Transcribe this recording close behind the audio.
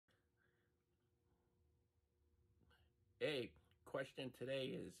Hey, question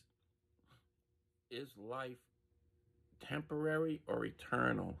today is life temporary or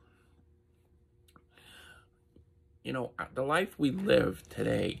eternal? The life we live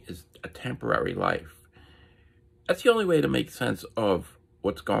today is a temporary life. That's the only way to make sense of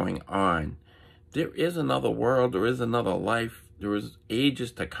what's going on. There is another world, there is another life, there is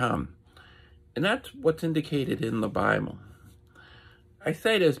ages to come. And that's what's indicated in the Bible. I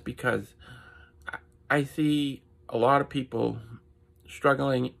say this because I see a lot of people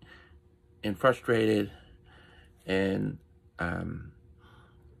struggling and frustrated and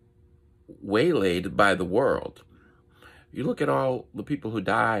waylaid by the world. You look at all the people who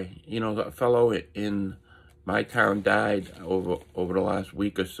die. A fellow in my town died over the last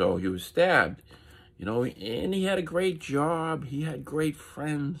week or so. He was stabbed, and he had a great job. He had great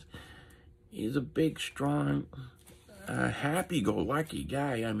friends. He's a big, strong, happy-go-lucky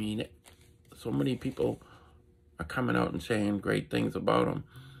guy. I mean, so many people are coming out and saying great things about him.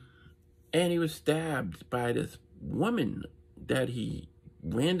 And he was stabbed by this woman that he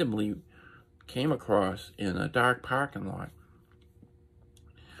randomly came across in a dark parking lot.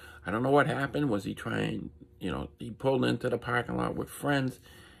 I don't know what happened. Was he trying, he pulled into the parking lot with friends,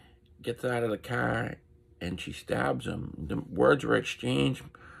 gets out of the car, and she stabs him. The words were exchanged.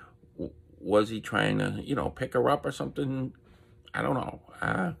 Was he trying to, pick her up or something? I don't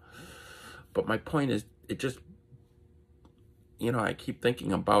know. But my point is, it just, I keep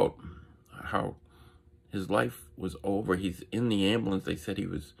thinking about how his life was over. He's in the ambulance. They said he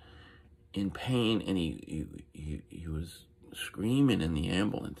was in pain, and he was screaming in the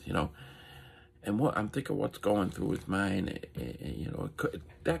ambulance, And I'm thinking what's going through his mind.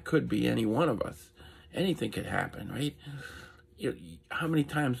 That could be any one of us. Anything could happen, right? How many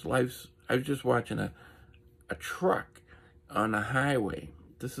times I was just watching a truck on the highway.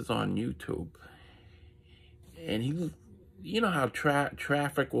 This is on YouTube. And how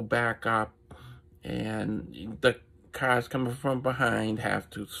traffic will back up and the cars coming from behind have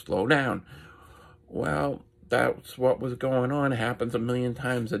to slow down. Well, that's what was going on. It happens a million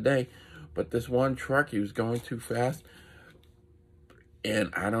times a day. But this one truck, he was going too fast.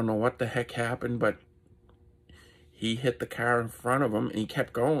 And I don't know what the heck happened, but he hit the car in front of him and he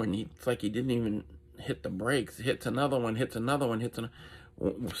kept going. It's like he didn't even hit the brakes. Hits another one, hits another one, hits another.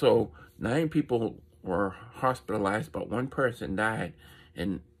 So 9 people were hospitalized, but 1 person died.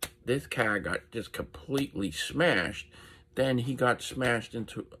 And this car got just completely smashed. Then he got smashed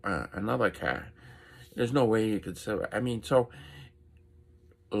into another car. There's no way you could survive. I mean, so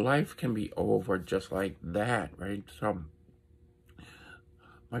life can be over just like that, right? So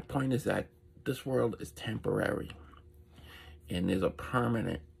my point is that this world is temporary. And there's a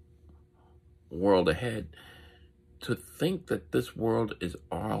permanent world ahead. To think that this world is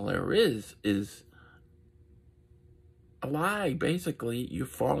all there is a lie. Basically, you're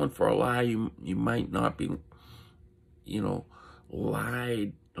falling for a lie. You might not be,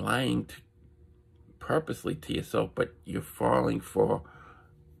 lying purposely to yourself, but you're falling for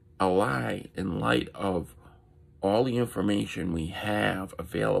a lie in light of all the information we have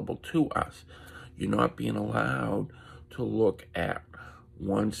available to us. You're not being allowed to look at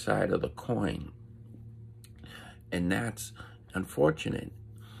one side of the coin. And that's unfortunate.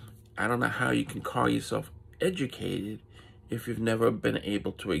 I don't know how you can call yourself educated if you've never been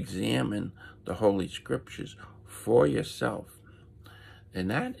able to examine the Holy Scriptures for yourself.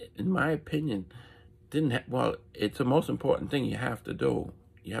 And that, in my opinion, it's the most important thing you have to do.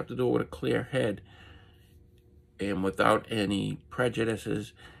 You have to do it with a clear head and without any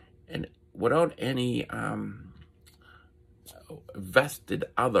prejudices and without any vested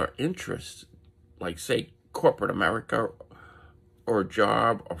other interests, like, say, corporate America or a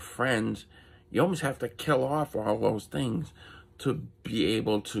job or friends. You almost have to kill off all those things to be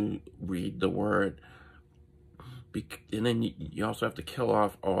able to read the Word. And then you also have to kill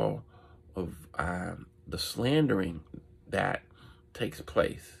off all of the slandering that takes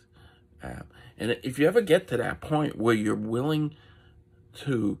place. And if you ever get to that point where you're willing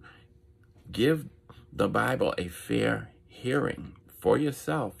to give the Bible a fair hearing for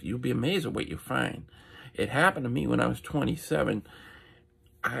yourself, you'll be amazed at what you find. It happened to me when I was 27.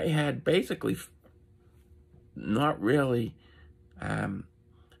 I had basically not really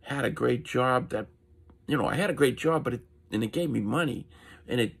had a great job that, I had a great job, but it gave me money.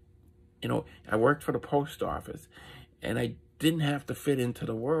 And I worked for the post office and I didn't have to fit into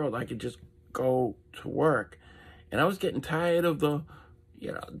the world. I could just go to work. And I was getting tired of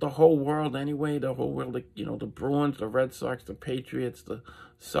the whole world anyway, the whole world, the Bruins, the Red Sox, the Patriots, the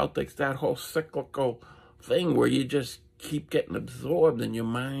Celtics, that whole cyclical thing where you just keep getting absorbed and your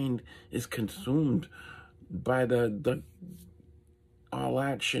mind is consumed by the all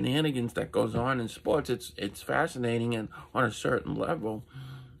that shenanigans that goes on in sports. It's fascinating and on a certain level,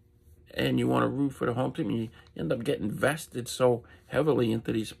 and you want to root for the home team. You end up getting vested so heavily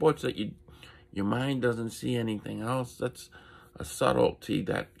into these sports that your mind doesn't see anything else. That's a subtlety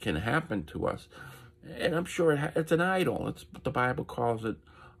that can happen to us. And I'm sure it's an idol. It's what the Bible calls it,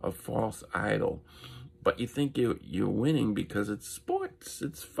 a false idol. But you think you're winning because it's sports.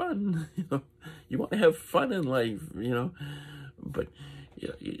 It's fun. You want to have fun in life. But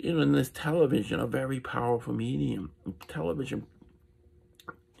in this television, a very powerful medium. Television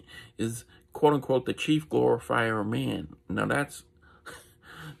is, quote unquote, the chief glorifier of man. Now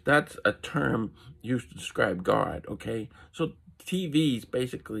that's a term used to describe God. Okay, so TV is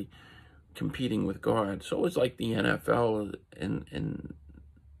basically competing with God. So it's like the NFL, and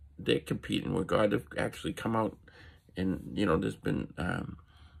they're competing with God. They've actually come out, and there's been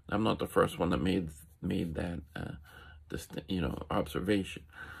I'm not the first one that made that this observation.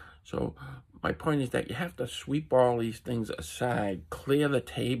 So my point is that you have to sweep all these things aside, clear the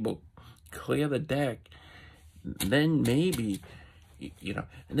table, clear the deck. Then maybe and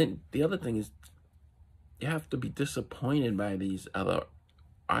then the other thing is, you have to be disappointed by these other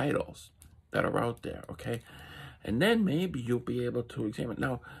idols that are out there, okay? And then maybe you'll be able to examine.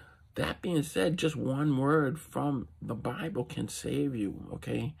 Now, that being said, just one word from the Bible can save you,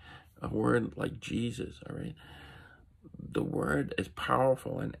 okay? A word like Jesus, all right? The word is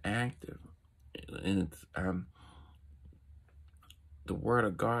powerful and active. And it's the word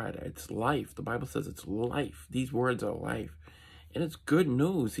of God. It's life. The Bible says it's life. These words are life. And it's good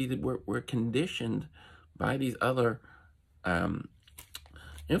news. See, we're conditioned by these other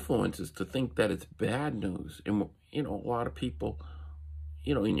influences to think that it's bad news. And, a lot of people,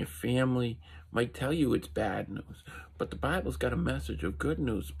 in your family might tell you it's bad news. But the Bible's got a message of good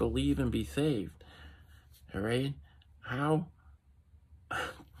news. Believe and be saved. All right? How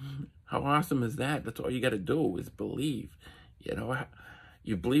awesome is that? That's all you got to do is believe.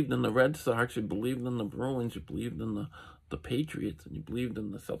 You believed in the Red Sox, you believed in the Bruins, you believed in the Patriots, and you believed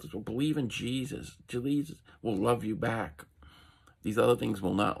in the Celtics. Well, believe in Jesus. Jesus will love you back. These other things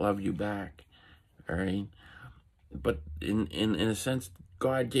will not love you back. All right? But in a sense,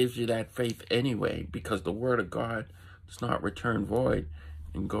 God gives you that faith anyway, because the word of God does not return void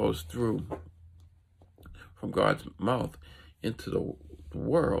and goes through from God's mouth into the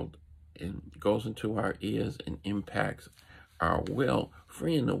world and goes into our ears and impacts our will,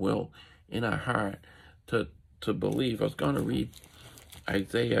 freeing the will in our heart to believe. I was going to read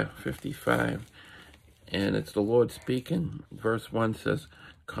Isaiah 55, and it's the Lord speaking. Verse 1 says,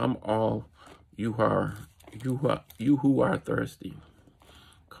 "Come all you who are thirsty.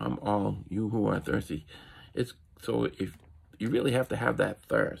 Come all you who are thirsty." It's so if you really have to have that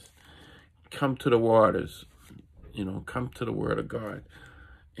thirst, come to the waters. Come to the word of God.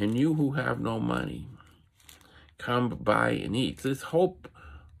 And you who have no money, come buy and eat. There's hope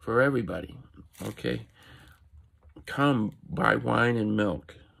for everybody. Okay? Come buy wine and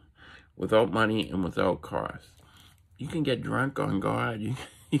milk without money and without cost. You can get drunk on God. You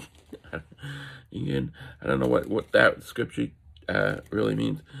can, I don't know what that scripture really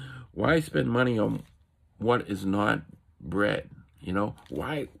means. Why spend money on what is not bread?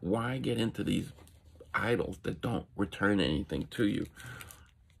 Why get into these idols that don't return anything to you?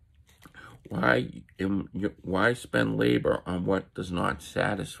 Why spend labor on what does not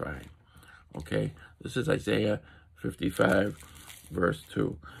satisfy? Okay, this is Isaiah 55, verse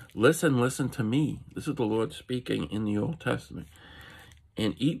 2. Listen to me. This is the Lord speaking in the Old Testament.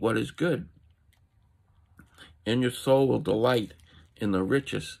 And eat what is good, and your soul will delight in the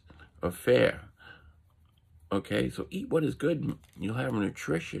richest of fare. Okay, so eat what is good. You'll have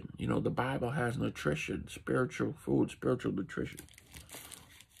nutrition. The Bible has nutrition, spiritual food, spiritual nutrition.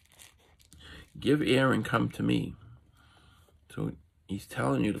 Give ear and come to me. So he's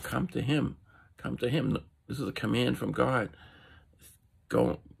telling you to come to him. Come to him. This is a command from God.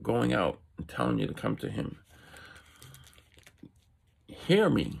 Going out and telling you to come to him. Hear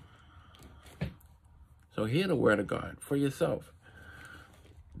me. So hear the word of God for yourself,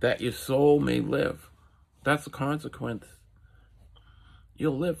 that your soul may live. That's the consequence.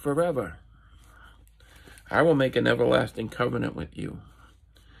 You'll live forever. I will make an everlasting covenant with you.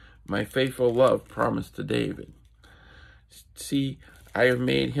 My faithful love promised to David. See, I have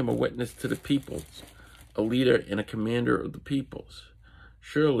made him a witness to the peoples, a leader and a commander of the peoples.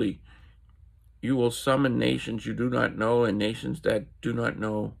 Surely you will summon nations you do not know, and nations that do not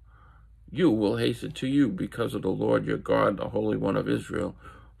know you will hasten to you because of the Lord your God, the Holy One of Israel,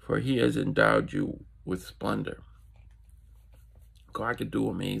 for he has endowed you with splendor. God can do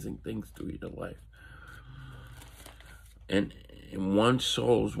amazing things through your life. and one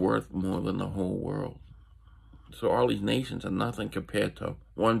soul is worth more than the whole world. So all these nations are nothing compared to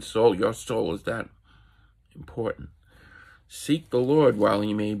one soul. Your soul is that important. Seek the Lord while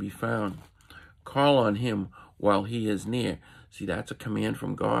he may be found. Call on him while he is near. See, that's a command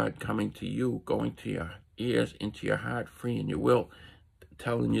from God coming to you, going to your ears, into your heart, freeing your will,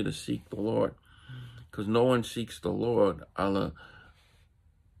 telling you to seek the Lord. Because no one seeks the Lord otherwise.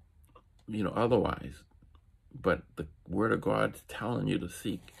 But the word of God's telling you to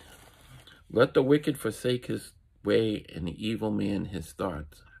seek. Let the wicked forsake his way and the evil man his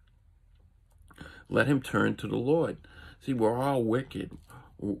thoughts. Let him turn to the Lord. See, we're all wicked.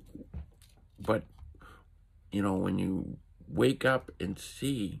 But, when you wake up and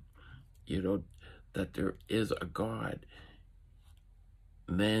see, that there is a God,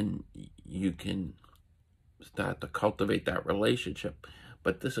 then you can start to cultivate that relationship.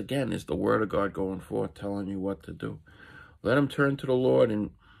 But this, again, is the word of God going forth, telling you what to do. Let him turn to the Lord,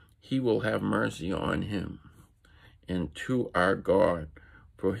 and he will have mercy on him, and to our God,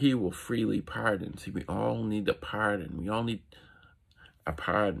 for he will freely pardon. See, we all need a pardon. We all need a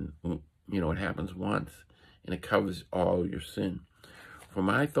pardon. It happens once, and it covers all your sin. For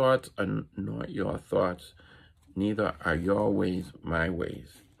my thoughts are not your thoughts, neither are your ways my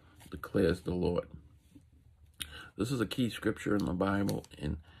ways, declares the Lord. This is a key scripture in the Bible,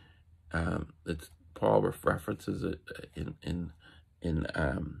 and it's Paul references it in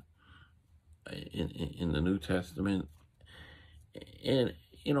the New Testament, and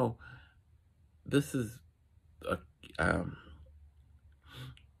this is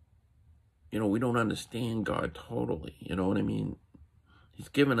we don't understand God totally. You know what I mean? He's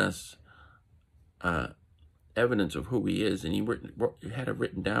given us evidence of who he is, and he had it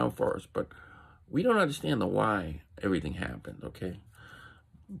written down for us, but we don't understand the why everything happened, okay?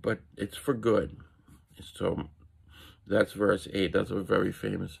 But it's for good. So that's verse 8. That's a very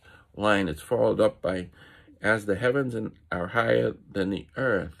famous line. It's followed up by, as the heavens are higher than the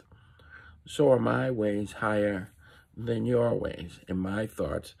earth, so are my ways higher than your ways, and my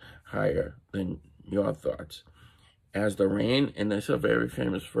thoughts higher than your thoughts. As the rain, and that's a very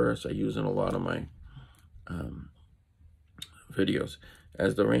famous verse I use in a lot of my videos.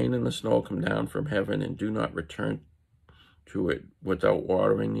 As the rain and the snow come down from heaven and do not return to it without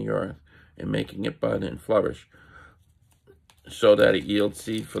watering the earth and making it bud and flourish, so that it yields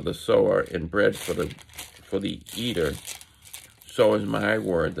seed for the sower and bread for the eater, so is my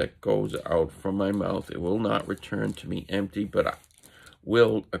word that goes out from my mouth. It will not return to me empty, but I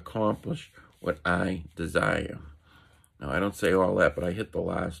will accomplish what I desire. Now, I don't say all that, but I hit the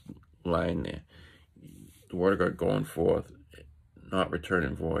last line there. The word of God going forth, not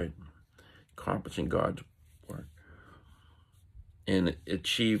returning void, accomplishing God's work, and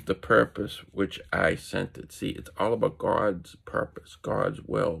achieve the purpose which I sent it. See, it's all about God's purpose, God's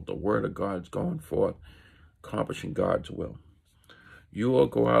will. The word of God's going forth, accomplishing God's will. You will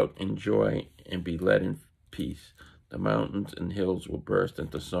go out in joy and be led in peace. The mountains and hills will burst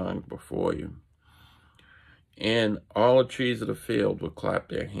into song before you. And all the trees of the field will clap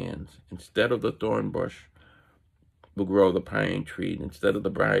their hands. Instead of the thorn bush will grow the pine tree. Instead of the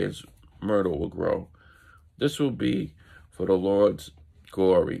briars, myrtle will grow. This will be for the Lord's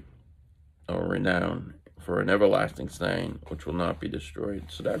glory or renown, for an everlasting sign which will not be destroyed.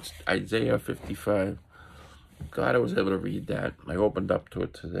 So that's Isaiah 55. Glad I was able to read that. I opened up to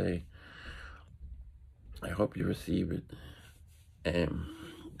it today. I hope you receive it. And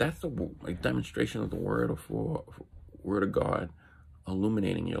that's a demonstration of the word of God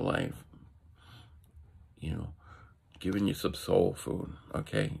illuminating your life. Giving you some soul food.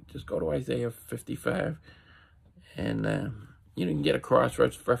 Okay, just go to Isaiah 55, and you can get a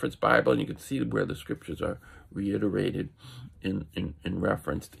cross-reference Bible, and you can see where the scriptures are reiterated and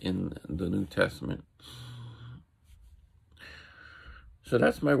referenced in the New Testament. So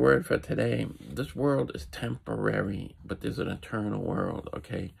that's my word for today. This world is temporary, but there's an eternal world,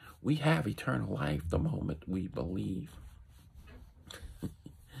 okay? We have eternal life the moment we believe. You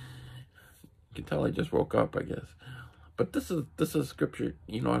can tell I just woke up, I guess. But this is scripture,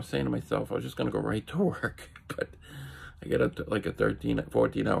 I'm saying to myself, I was just going to go right to work, but I got like a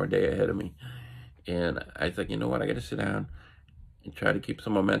 14-hour day ahead of me. And I thought, you know what, I got to sit down and try to keep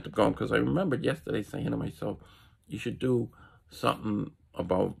some momentum going, because I remembered yesterday saying to myself, you should do something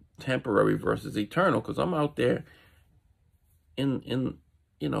about temporary versus eternal, because I'm out there in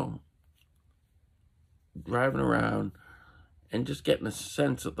driving around and just getting a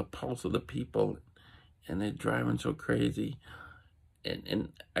sense of the pulse of the people, and they're driving so crazy,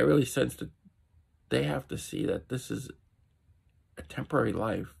 and I really sense that they have to see that this is a temporary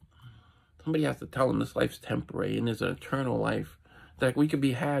life, Somebody has to tell them this life's temporary and there's an eternal life that we could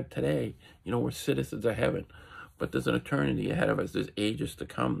be had today. You know, we're citizens of heaven, but there's an eternity ahead of us. There's ages to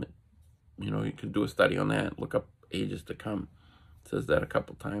come. You know, you can do a study on that. Look up ages to come. It says that a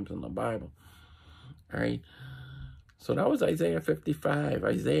couple times in the Bible. All right. So that was Isaiah 55.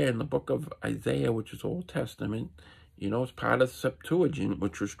 Isaiah, in the book of Isaiah, which is Old Testament, you know, it's part of the Septuagint,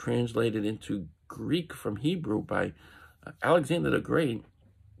 which was translated into Greek from Hebrew by Alexander the Great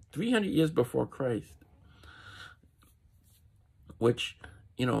 300 years before Christ, which,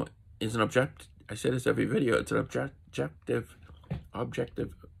 you know, is an I say this every video, it's an objective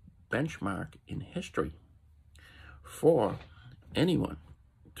benchmark in history for anyone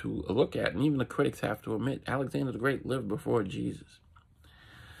to look at, and even the critics have to admit Alexander the Great lived before Jesus.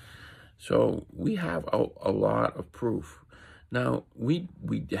 So we have a lot of proof. Now, we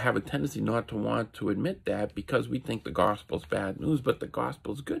have a tendency not to want to admit that because we think the gospel's bad news, but the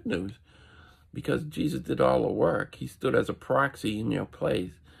gospel's good news because Jesus did all the work. He stood as a proxy in your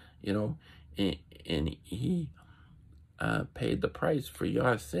place, you know, and he paid the price for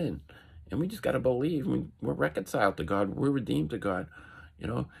your sin. And we just got to believe we're reconciled to God. We're redeemed to God. You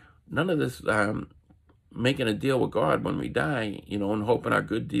know, none of this making a deal with God when we die, you know, and hoping our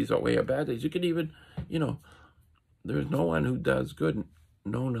good deeds outweigh our bad deeds. You could even, you know, there's no one who does good,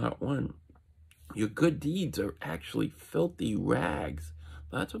 no, not one. Your good deeds are actually filthy rags.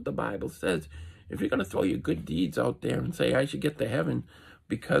 That's what the Bible says. If you're going to throw your good deeds out there and say, I should get to heaven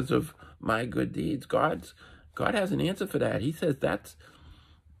because of my good deeds, God has an answer for that. He says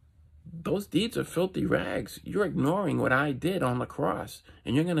those deeds are filthy rags. You're ignoring what I did on the cross,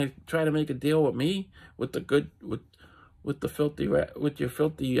 and you're going to try to make a deal with me with the good, with the filthy, with your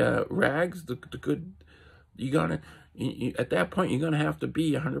filthy rags. The good, at that point you're gonna have to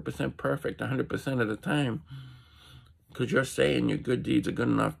be 100% perfect 100% of the time, because you're saying your good deeds are good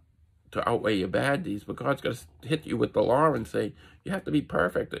enough to outweigh your bad deeds. But God's gonna hit you with the law and say you have to be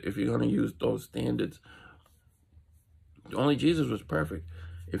perfect if you're gonna use those standards. Only Jesus was perfect.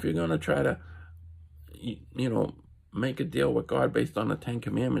 If you're gonna try to, you know, make a deal with God based on the 10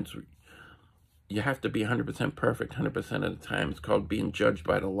 Commandments, you have to be 100% perfect 100% of the time. It's called being judged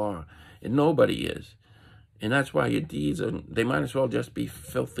by the law, and nobody is. And that's why your deeds they might as well just be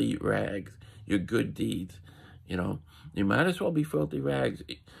filthy rags. Your good deeds, you know, they might as well be filthy rags.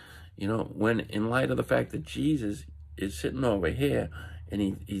 You know, when in light of the fact that Jesus is sitting over here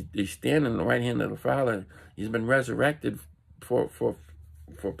and he's standing on the right hand of the Father, he's been resurrected for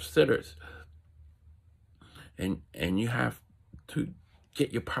sinners, and you have to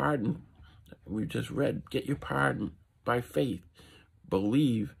get your pardon. We just read, get your pardon by faith.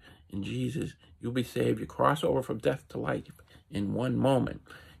 Believe in Jesus. You'll be saved. You cross over from death to life in one moment.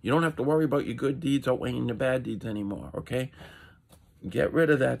 You don't have to worry about your good deeds outweighing your bad deeds anymore, okay? Get rid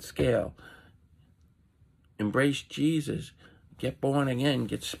of that scale. Embrace Jesus. Get born again.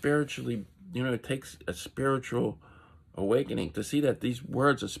 Get spiritually, you know, it takes a spiritual awakening to see that these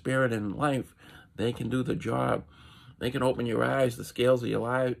words of spirit and life, they can do the job. They can open your eyes. The scales of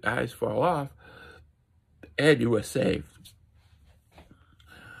your eyes fall off, and you are saved.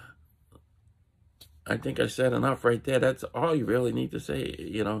 I think I said enough right there. That's all you really need to say,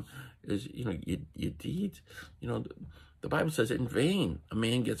 you know, is, you know, your deeds. You know, the Bible says in vain a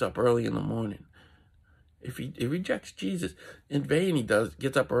man gets up early in the morning. If he rejects Jesus, in vain he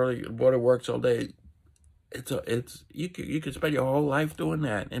gets up early, water works all day. You could spend your whole life doing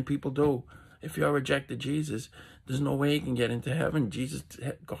that, and people do. If you rejected Jesus, there's no way you can get into heaven. Jesus,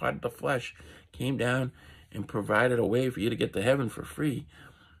 God the flesh, came down and provided a way for you to get to heaven for free.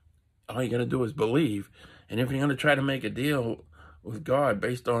 All you got to do is believe. And if you're going to try to make a deal with God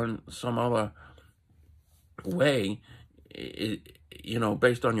based on some other way, you know,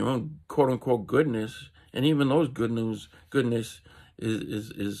 based on your own quote-unquote goodness, and even those goodness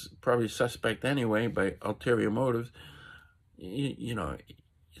is probably suspect anyway by ulterior motives, you know,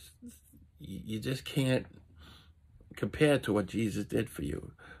 you just can't compare to what Jesus did for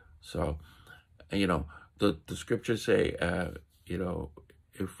you. So, you know, the scriptures say, you know,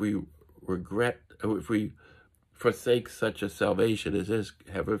 if we forsake such a salvation as this,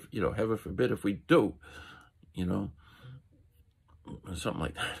 heaven forbid if we do, you know, or something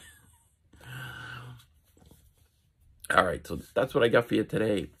like that. All right, so that's what I got for you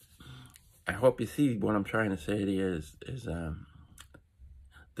today. I hope you see what I'm trying to say to you is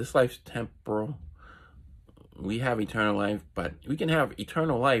this life's temporal. We have eternal life, but we can have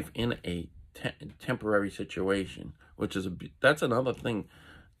eternal life in a temporary situation, which is that's another thing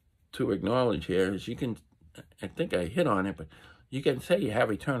to acknowledge here. Is you can, I think I hit on it, but you can say you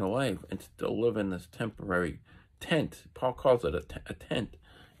have eternal life and still live in this temporary tent. Paul calls it a tent,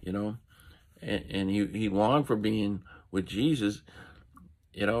 you know. and he longed for being with Jesus,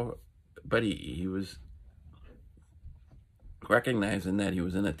 you know, but he was recognizing that he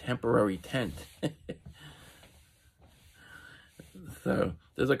was in a temporary tent. So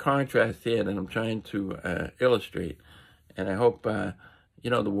there's a contrast here that I'm trying to illustrate, and I hope you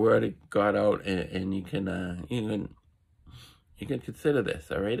know, the word got out, and you can consider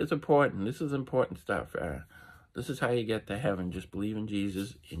this. All right, it's important. This is important stuff. This is how you get to heaven. Just believe in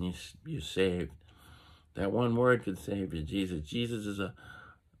Jesus, and you're saved. That one word could save you. Jesus. Jesus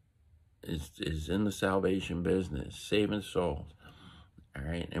is in the salvation business, saving souls. All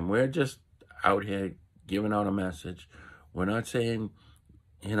right, and we're just out here giving out a message. We're not saying,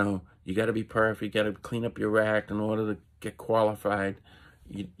 you know, you got to be perfect, you got to clean up your act in order to get qualified.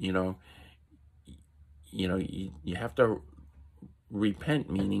 You know, you have to repent,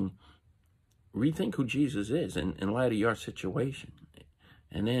 meaning rethink who Jesus is in light of your situation.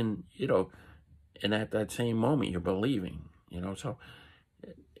 And then, you know, and at that same moment, you're believing, you know. So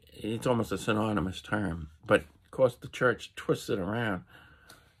it's almost a synonymous term. But, of course, the church twists it around,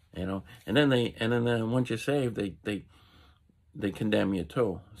 you know. And then once you're saved, they condemn you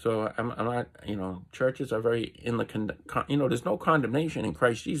too. So I'm not, you know, churches are very in the, you know, there's no condemnation in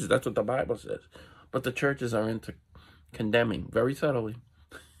Christ Jesus. That's what the Bible says. But the churches are into condemning very subtly.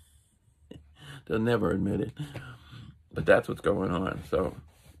 They'll never admit it. But that's what's going on. So,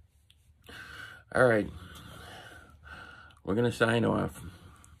 all right. We're going to sign off.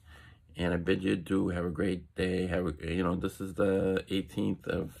 And I bid you adieu. Have a great day. You know, this is the 18th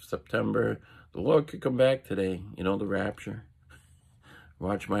of September. The Lord could come back today. You know, the rapture.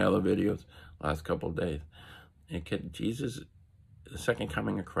 Watch my other videos last couple of days. Jesus, the second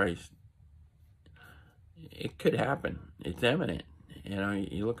coming of Christ, it could happen. It's imminent. You know,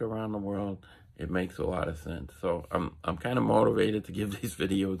 you look around the world, it makes a lot of sense. So I'm kind of motivated to give these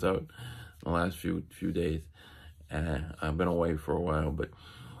videos out in the last few days. I've been away for a while, but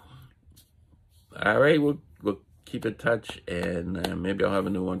all right, we'll keep in touch, and maybe I'll have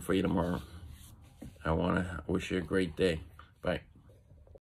a new one for you tomorrow. I want to wish you a great day. Bye.